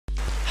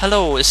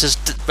Hello, this is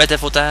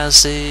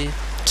RedDevilDazzy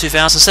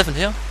 2007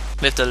 here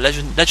with the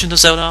Legend of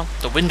Zelda,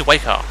 the Wind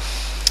Waker.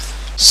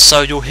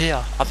 So you're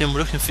here. I've been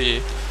looking for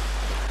you.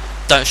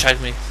 Don't shake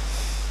me.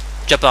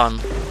 Jabun.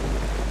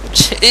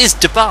 It is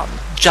Jabun.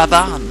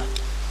 Jabun.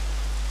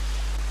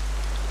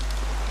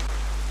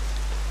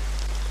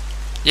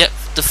 Yep,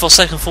 the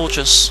Forsaken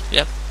Fortress.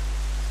 Yep.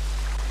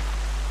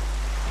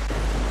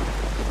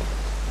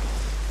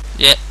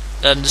 Yep.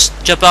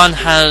 Jabun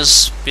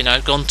has,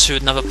 gone to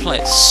another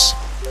place.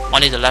 I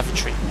need a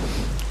lavatory.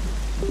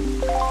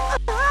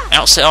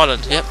 Outset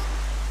Island, yep.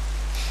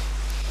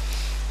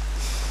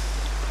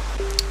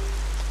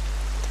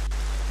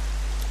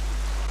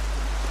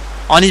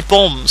 I need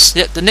bombs.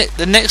 Yep,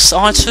 the next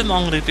item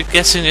I'm going to be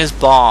getting is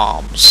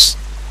bombs.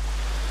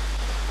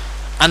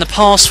 And the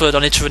password I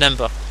need to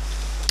remember.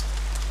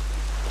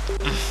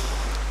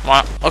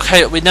 Right,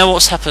 okay, we know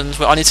what's happened,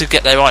 but I need to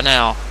get there right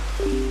now.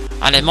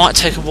 And it might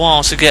take a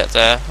while to get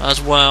there as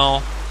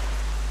well.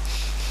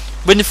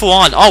 Windfall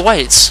Island. Oh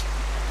wait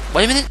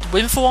a minute.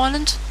 Windfall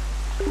Island.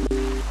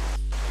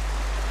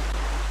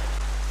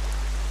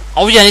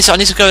 Oh yeah, I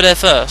need to go there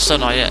first,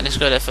 don't I? Yeah, I need to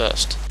go there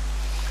first.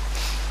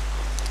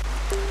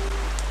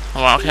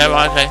 Alright, okay,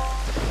 right, okay.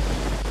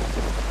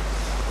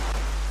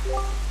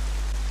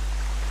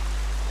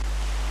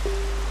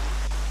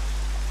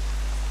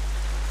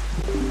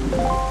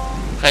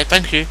 Okay,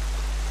 thank you.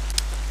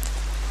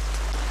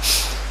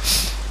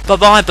 Bye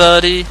bye,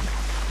 birdie.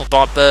 Or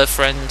bye, bird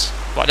friend.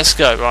 Right, let's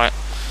go. Right,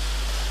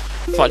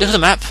 look at the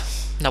map.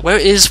 Now, where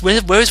is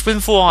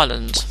Windfall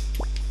Island?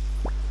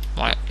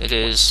 Right, it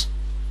is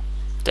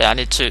there. I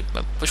need to.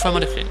 Which way am I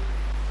looking?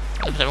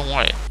 I'm looking the wrong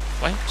way.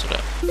 Wait, what's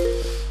that?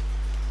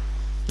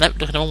 Nope,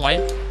 looking the wrong way.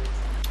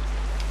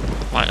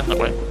 Right, looking that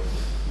way.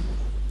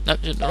 Nope,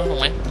 looking the wrong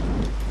way.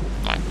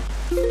 Right.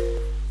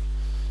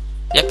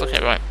 Yep. Okay.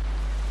 Right.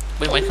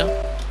 Wind Waker.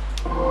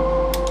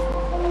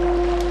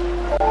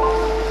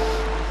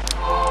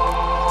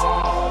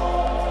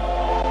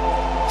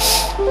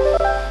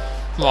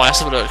 Right, let's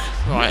have a look.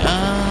 Right,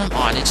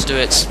 I need to do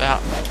it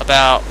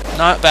about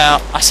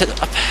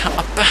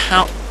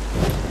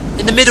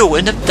in the middle,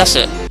 that's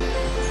it.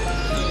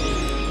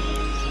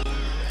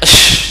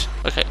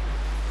 Okay.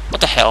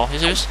 What the hell?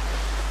 Is this?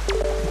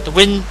 The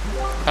wind,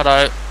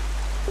 hello.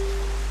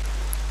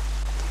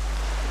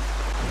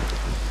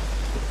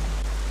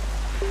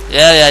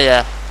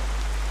 Yeah,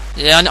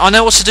 I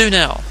know what to do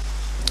now.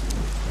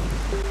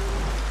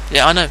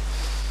 Yeah, I know.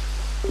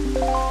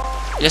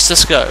 Yes,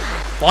 let's go.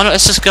 Why not?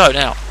 Let's just go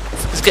now.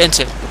 Let's get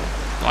into him.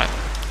 Right.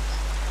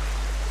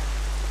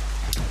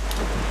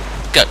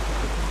 Go.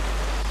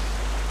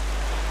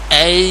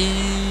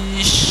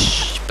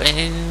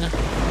 Bang.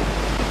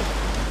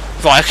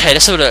 Right, okay,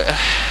 let's have a look. Okay,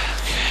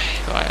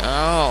 right,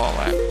 oh,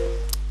 right.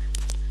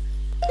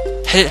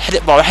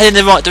 We're heading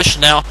in the right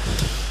direction now.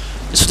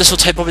 This will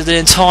take probably the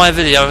entire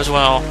video as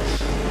well.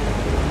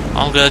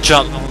 I'm gonna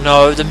jump. Oh,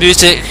 no, the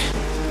music.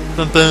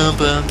 Boom, boom,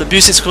 boom. The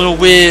music's gone all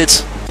weird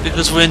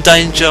because we're in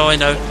danger, I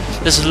know.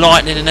 There's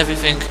lightning and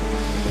everything.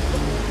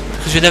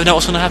 Because you never know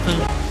what's going to happen.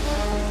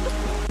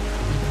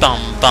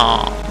 Bum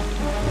bum.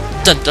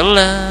 Dun dun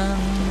dun.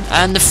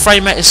 And the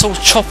frame rate is all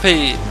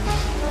choppy.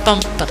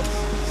 Bum bum.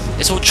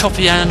 It's all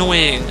choppy and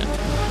annoying.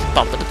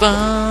 Bum bum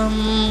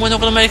bum. We're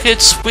not going to make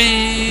it.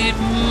 We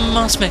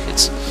must make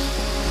it.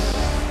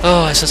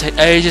 Oh, it's going to take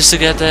ages to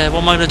get there.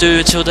 What am I going to do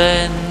until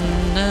then?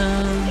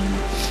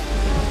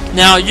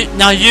 Now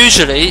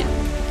usually,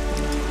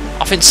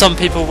 I think some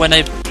people, when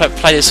they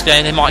play this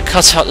game, they might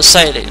cut out the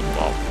sailing.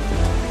 Well,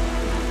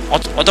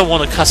 I don't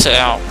want to cut it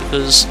out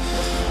because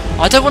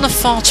I don't want to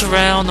fart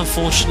around,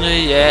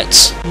 unfortunately,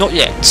 yet. Not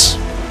yet.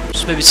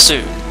 Just maybe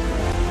soon.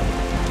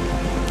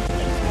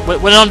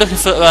 When I'm looking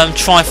for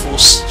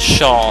Triforce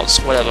shards,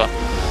 whatever.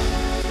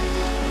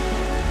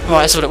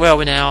 Right, so where are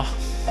we now?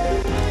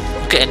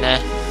 We're getting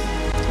there.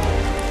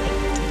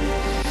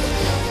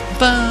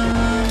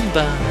 Bum,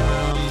 bum.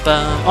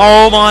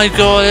 Oh my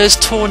god, there's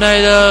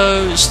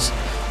tornadoes!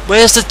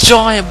 Where's the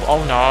giant?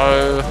 Oh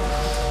no!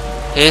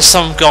 Here's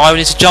some guy we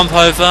need to jump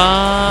over!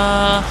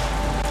 I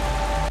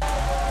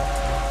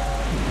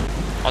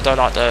don't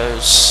like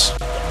those.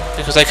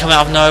 Because they come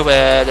out of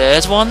nowhere.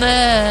 There's one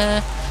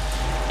there!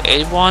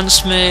 It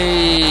wants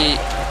me!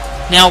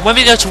 Now, when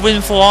we go to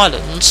Windfall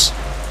Island,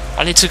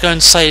 I need to go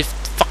and save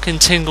fucking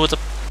Tingle the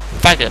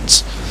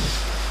faggot.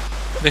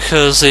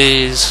 Because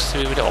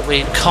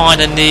we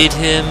kinda need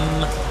him.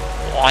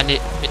 I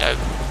need,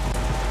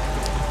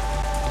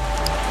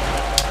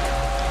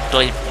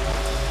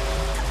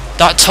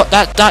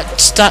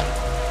 that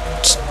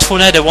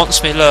tornado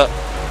wants me. Look,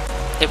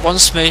 it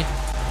wants me.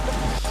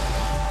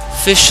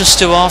 Fish are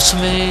still after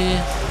me.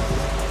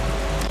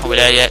 Are we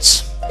there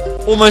yet?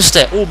 Almost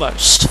there.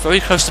 Almost. Very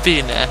close to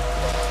being there.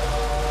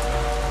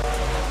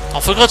 I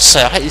forgot to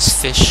say I hate these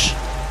fish.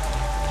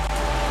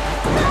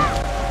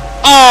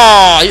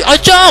 Ah! I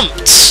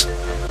jumped.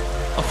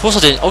 Of course I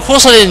didn't. Of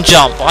course I didn't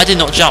jump. I did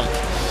not jump.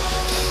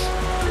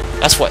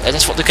 That's what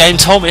the game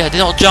told me. I did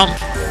not jump.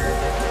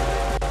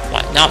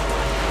 Right, now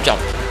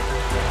jump.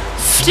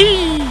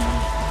 Flee.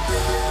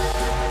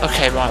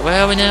 Okay, right,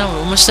 where are we now? We're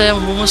almost there,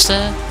 we're almost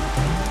there.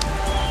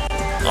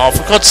 Oh,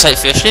 for God's sake,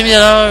 fish, leave me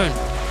alone.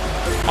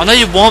 I know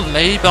you want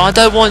me, but I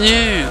don't want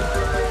you.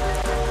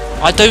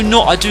 I do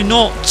not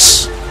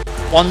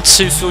want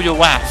to feel your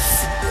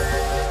wrath.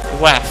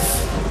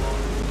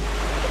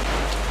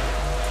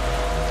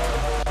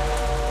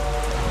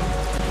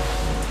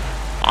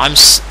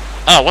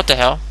 Oh, what the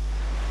hell?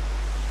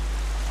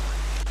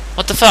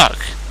 What the fuck?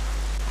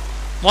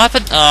 What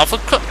happened?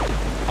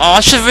 Oh, I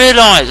should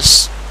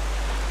realise.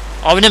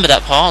 I remember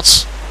that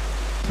part.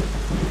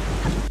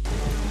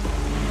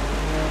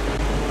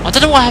 I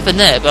don't know what happened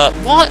there, but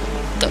why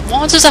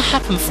does that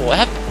happen for?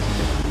 I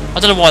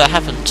don't know why that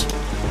happened.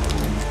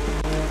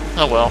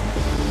 Oh well.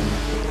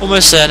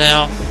 Almost there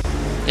now.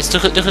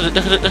 Look at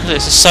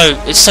this.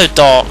 It's so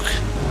dark.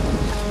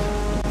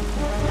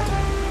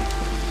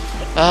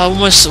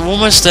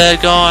 Almost there,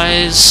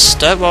 guys.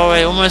 Don't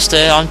worry, almost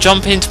there. I'm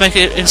jumping to make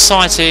it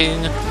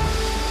exciting.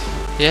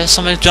 Yes,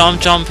 I'm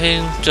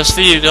jumping just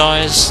for you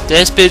guys.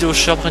 There's Beedle's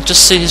shop. I can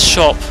just see his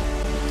shop.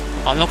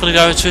 I'm not going to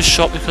go into his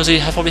shop because he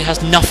probably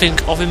has nothing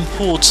of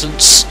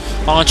importance.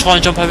 I'm going to try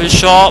and jump over his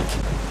shop.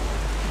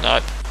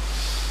 Nope.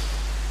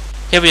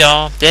 Here we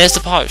are. There's the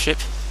pirate ship.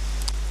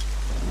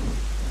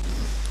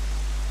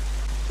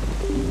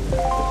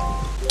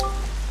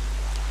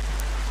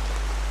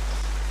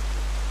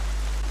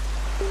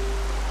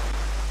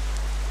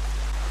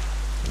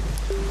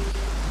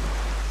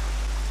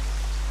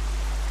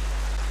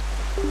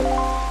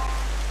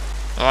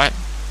 Alright.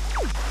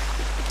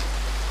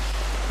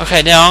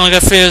 Okay, now I'm going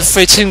to go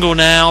through Tingle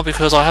now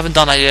because I haven't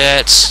done that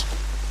yet.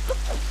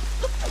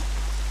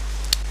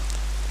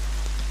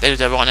 There we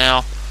go right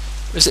now.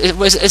 Is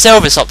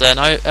Elvis up there?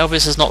 No,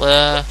 Elvis is not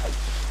there.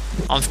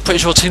 I'm pretty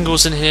sure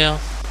Tingle's in here.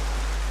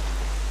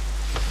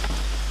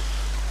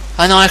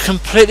 And I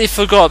completely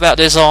forgot about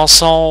this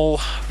arsehole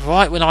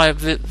right when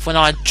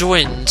I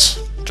joined.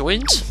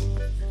 Joined?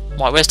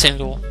 Right, where's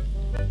Tingle?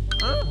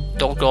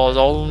 Oh god,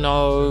 oh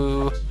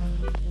no.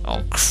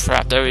 Oh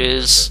crap, there he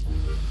is.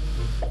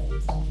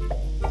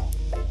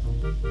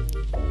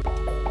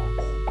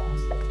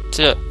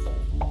 See,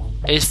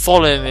 he's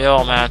following me,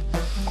 oh man.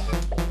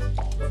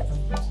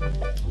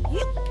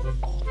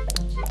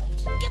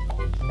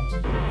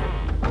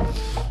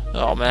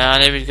 Oh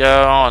man, here we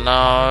go, oh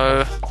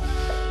no.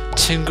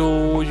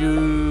 Tingle,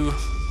 you...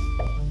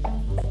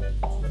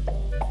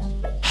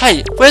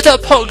 Hey, where'd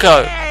that pot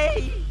go?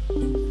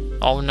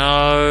 Oh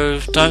no,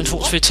 don't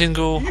talk to me,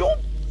 Tingle.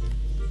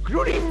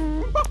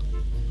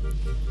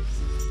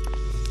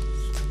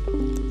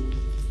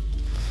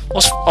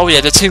 Oh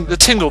yeah, the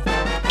Tingle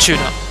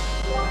tuna.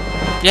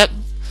 Yep.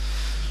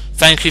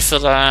 Thank you for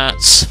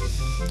that.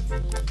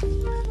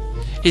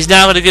 He's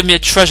now going to give me a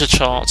treasure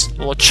chart,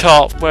 or a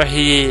chart where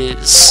he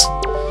is.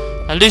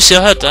 And Lucy,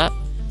 I heard that.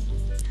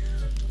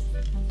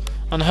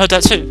 And I heard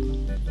that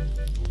too.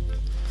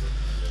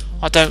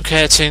 I don't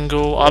care,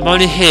 Tingle. I'm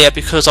only here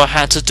because I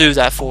had to do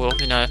that for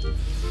you know.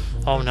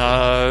 Oh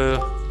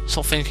no.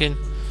 Stop thinking.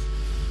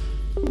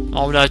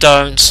 Oh no,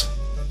 don't.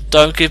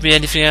 Don't give me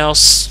anything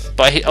else.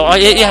 But he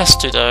has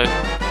to though.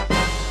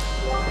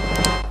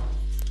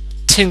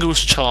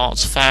 Tingle's chart,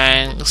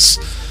 thanks.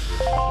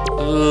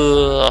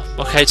 Ugh.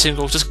 Okay,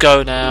 Tingle, just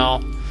go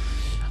now.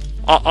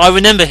 I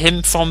remember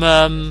him from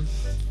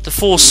the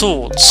Four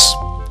Swords.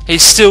 He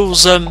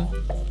steals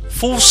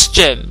false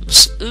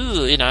gems.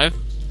 Ugh, you know.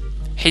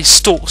 He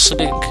stalks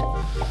Link.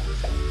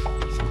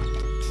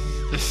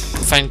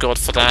 Thank God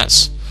for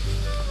that.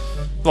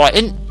 Right,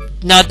 in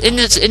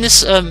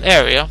this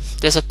area,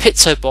 there's a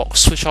pizza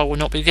box which I will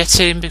not be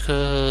getting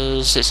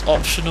because it's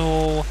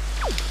optional.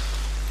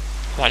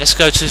 Right, let's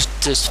go to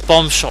this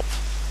bomb shop.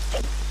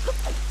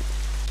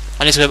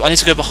 I need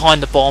to go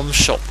behind the bomb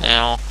shop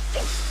now.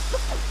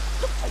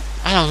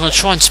 And I'm gonna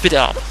try and speed it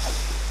up.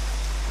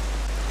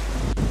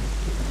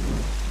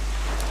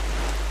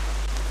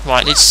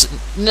 Right,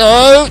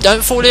 no,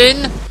 don't fall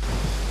in.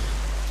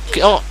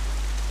 Get on.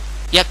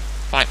 Yep.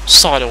 Right,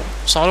 sidle.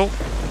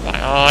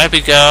 Right, oh, here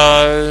we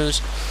go.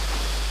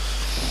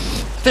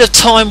 A bit of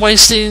time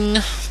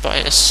wasting,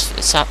 but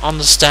it's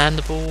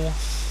understandable.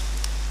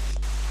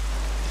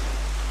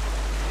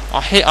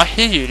 I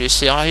hear you,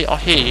 Lucy. I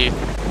hear you.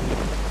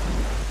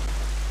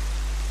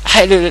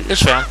 Hey,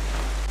 look around.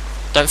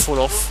 Don't fall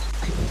off.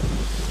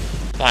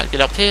 Right,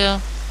 get up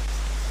here.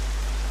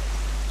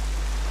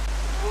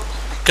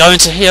 Go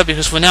into here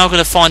because we're now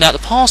going to find out the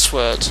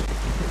password.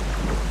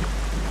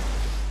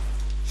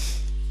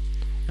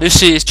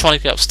 Lucy is trying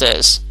to get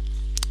upstairs.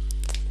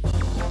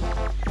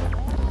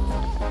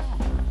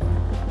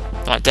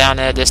 Right, down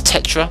there, there's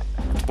Tetra.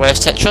 Where's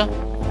Tetra?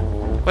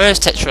 Where's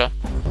Tetra?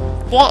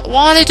 What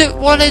are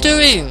they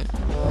doing?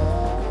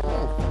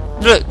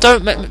 Look,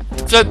 don't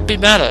be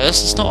mad at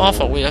us. It's not our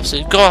fault.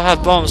 You've got to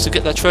have bombs to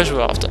get that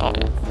treasure after. Oh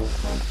yeah.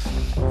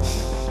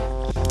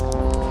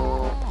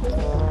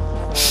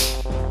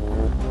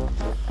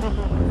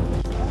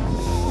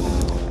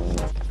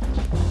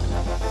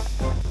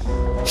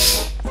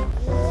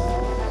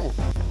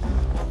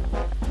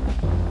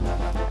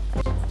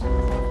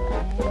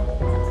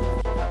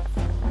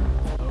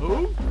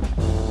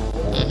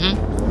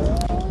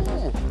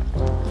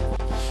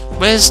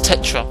 Where's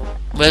Tetra?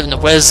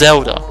 Where's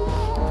Zelda?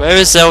 Where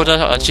is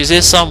Zelda? She's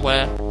here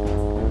somewhere.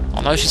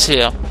 I know she's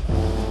here.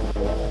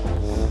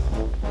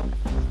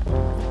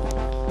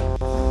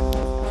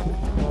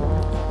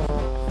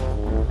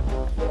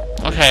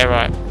 Okay,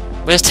 right.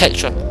 Where's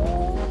Tetra?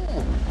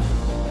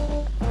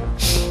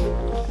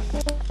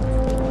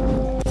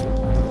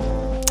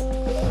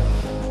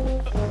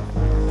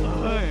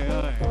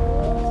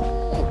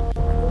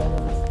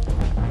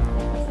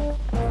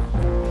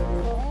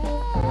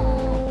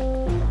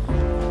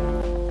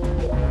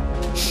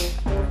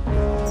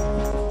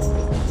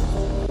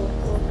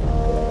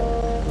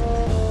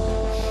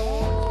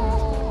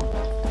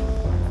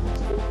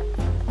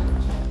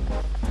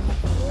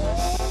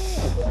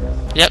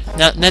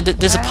 Yep, now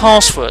there's a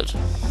password.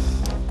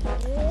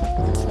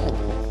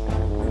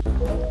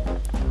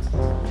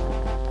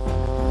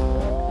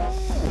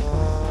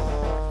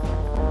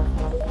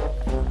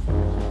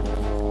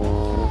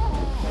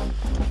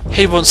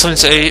 He wants something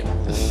to eat.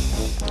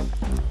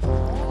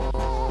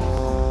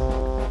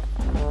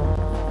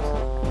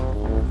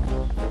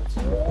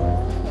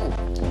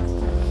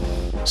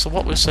 So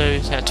what we'll say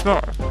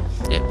tomorrow?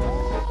 Yeah.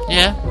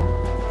 Yeah.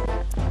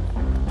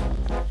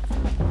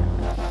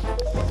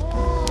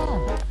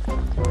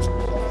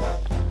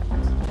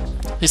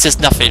 He says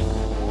nothing.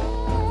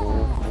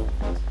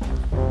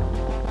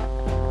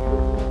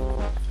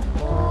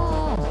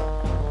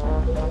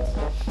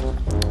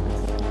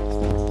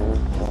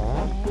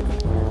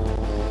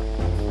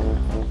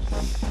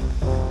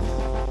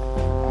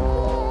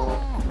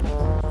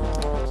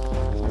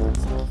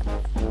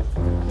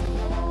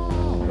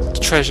 The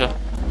treasure.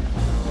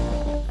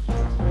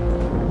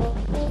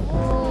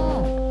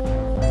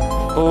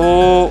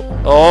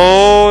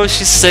 Oh,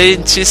 she's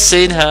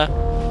seen her.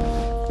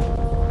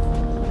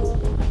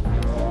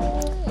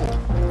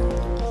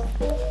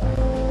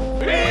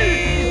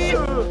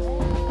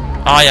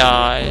 Aye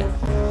aye.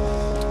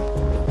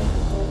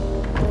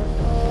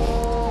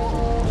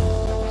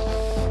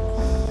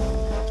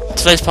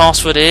 Today's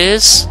password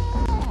is.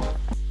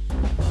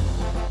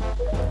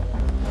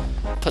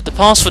 But the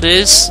password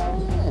is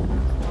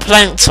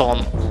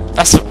plankton.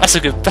 That's a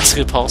good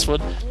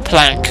password.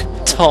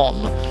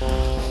 Plankton.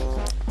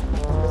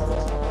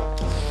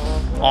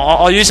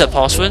 I'll use that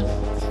password.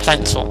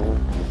 Plankton.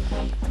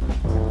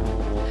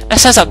 That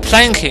sounds like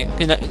planking.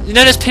 You know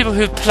there's people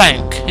who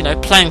plank. You know,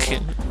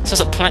 planking.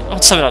 Sounds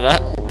like something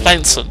like that.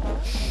 Plankton.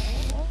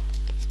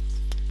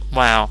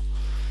 Wow.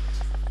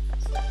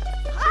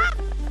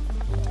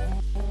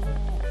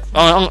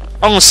 I'm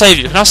gonna save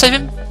you. Can I save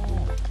him?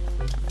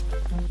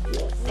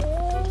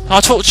 Can I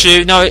talk to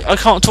you? No, I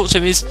can't talk to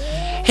him.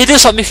 He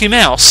looks like Mickey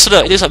Mouse.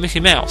 Look, he looks like Mickey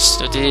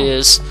Mouse. Oh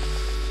dears.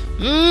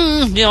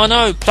 Yeah, I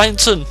know.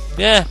 Plankton.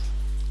 Yeah.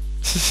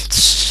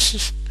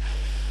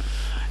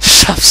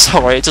 I'm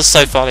sorry. It's just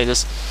so funny.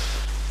 Just.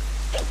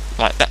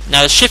 Right,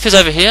 now the ship is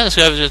over here. Let's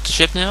go over to the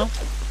ship now.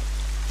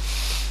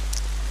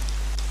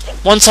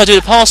 Once I do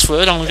the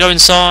password, I'm going to go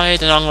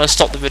inside and I'm going to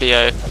stop the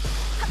video.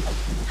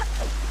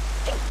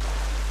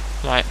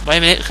 Right, wait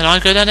a minute. Can I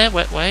go down there?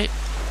 Wait.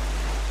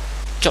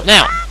 Jump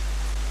now.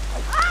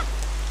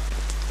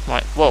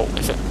 Right, whoa.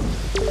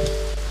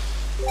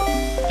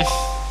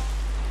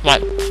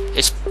 Right,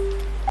 it's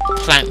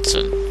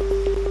plankton.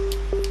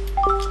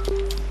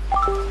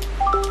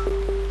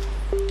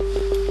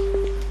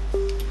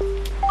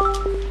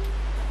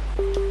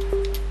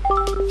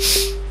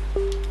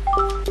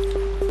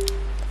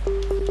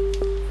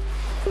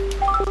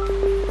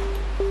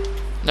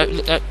 No.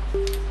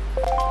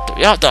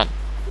 We are done.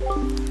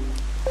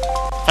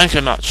 Thank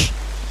you very much.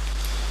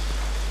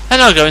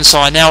 And I'll go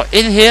inside now.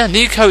 In here,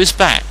 Nico is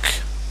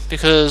back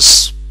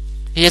because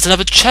he has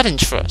another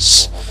challenge for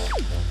us.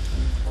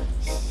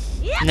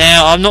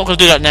 Now, I'm not going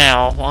to do that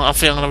now. I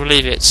think I'm going to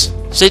leave it.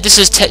 See, this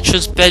is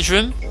Tetra's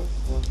bedroom.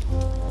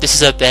 This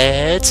is her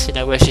bed, you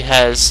know, where she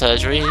has her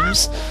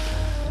dreams.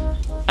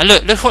 And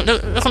look on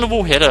the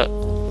wall here. Look.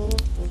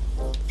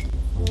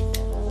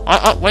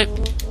 Wait.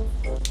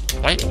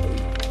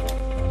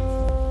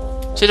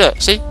 See,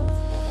 look, see?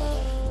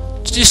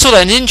 You saw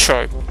that in the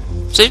intro.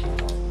 See?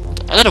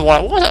 I don't know why.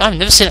 I've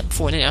never seen it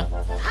before in here.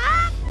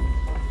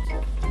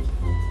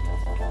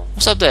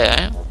 What's up there?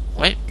 Eh?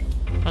 Wait.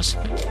 What's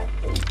up?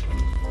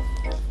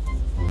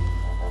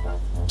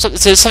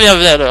 There's something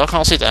over there. Look, I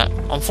can't see that.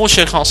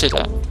 Unfortunately, I can't see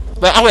that.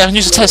 Wait, I can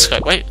use the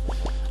telescope. Wait.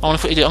 I want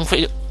to quickly do.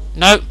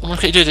 No, I want to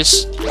quickly do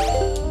this.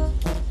 Oh,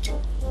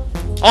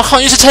 I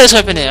can't use the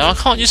telescope in here. I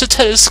can't use the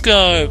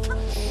telescope.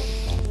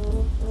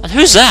 And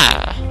who's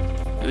that?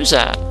 Who's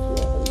that?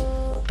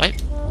 Wait.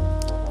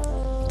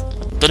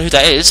 Don't know who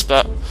that is,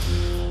 but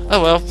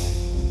oh well.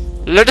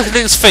 Look at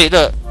his feet.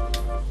 Look,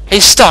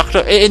 he's stuck.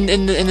 Look in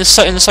the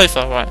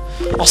sofa. Right.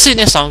 I'll see you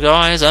next time,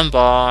 guys, and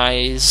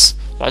byes.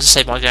 I just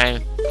saved my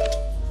game.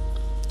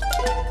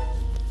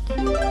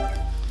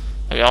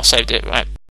 Maybe I saved it. Right.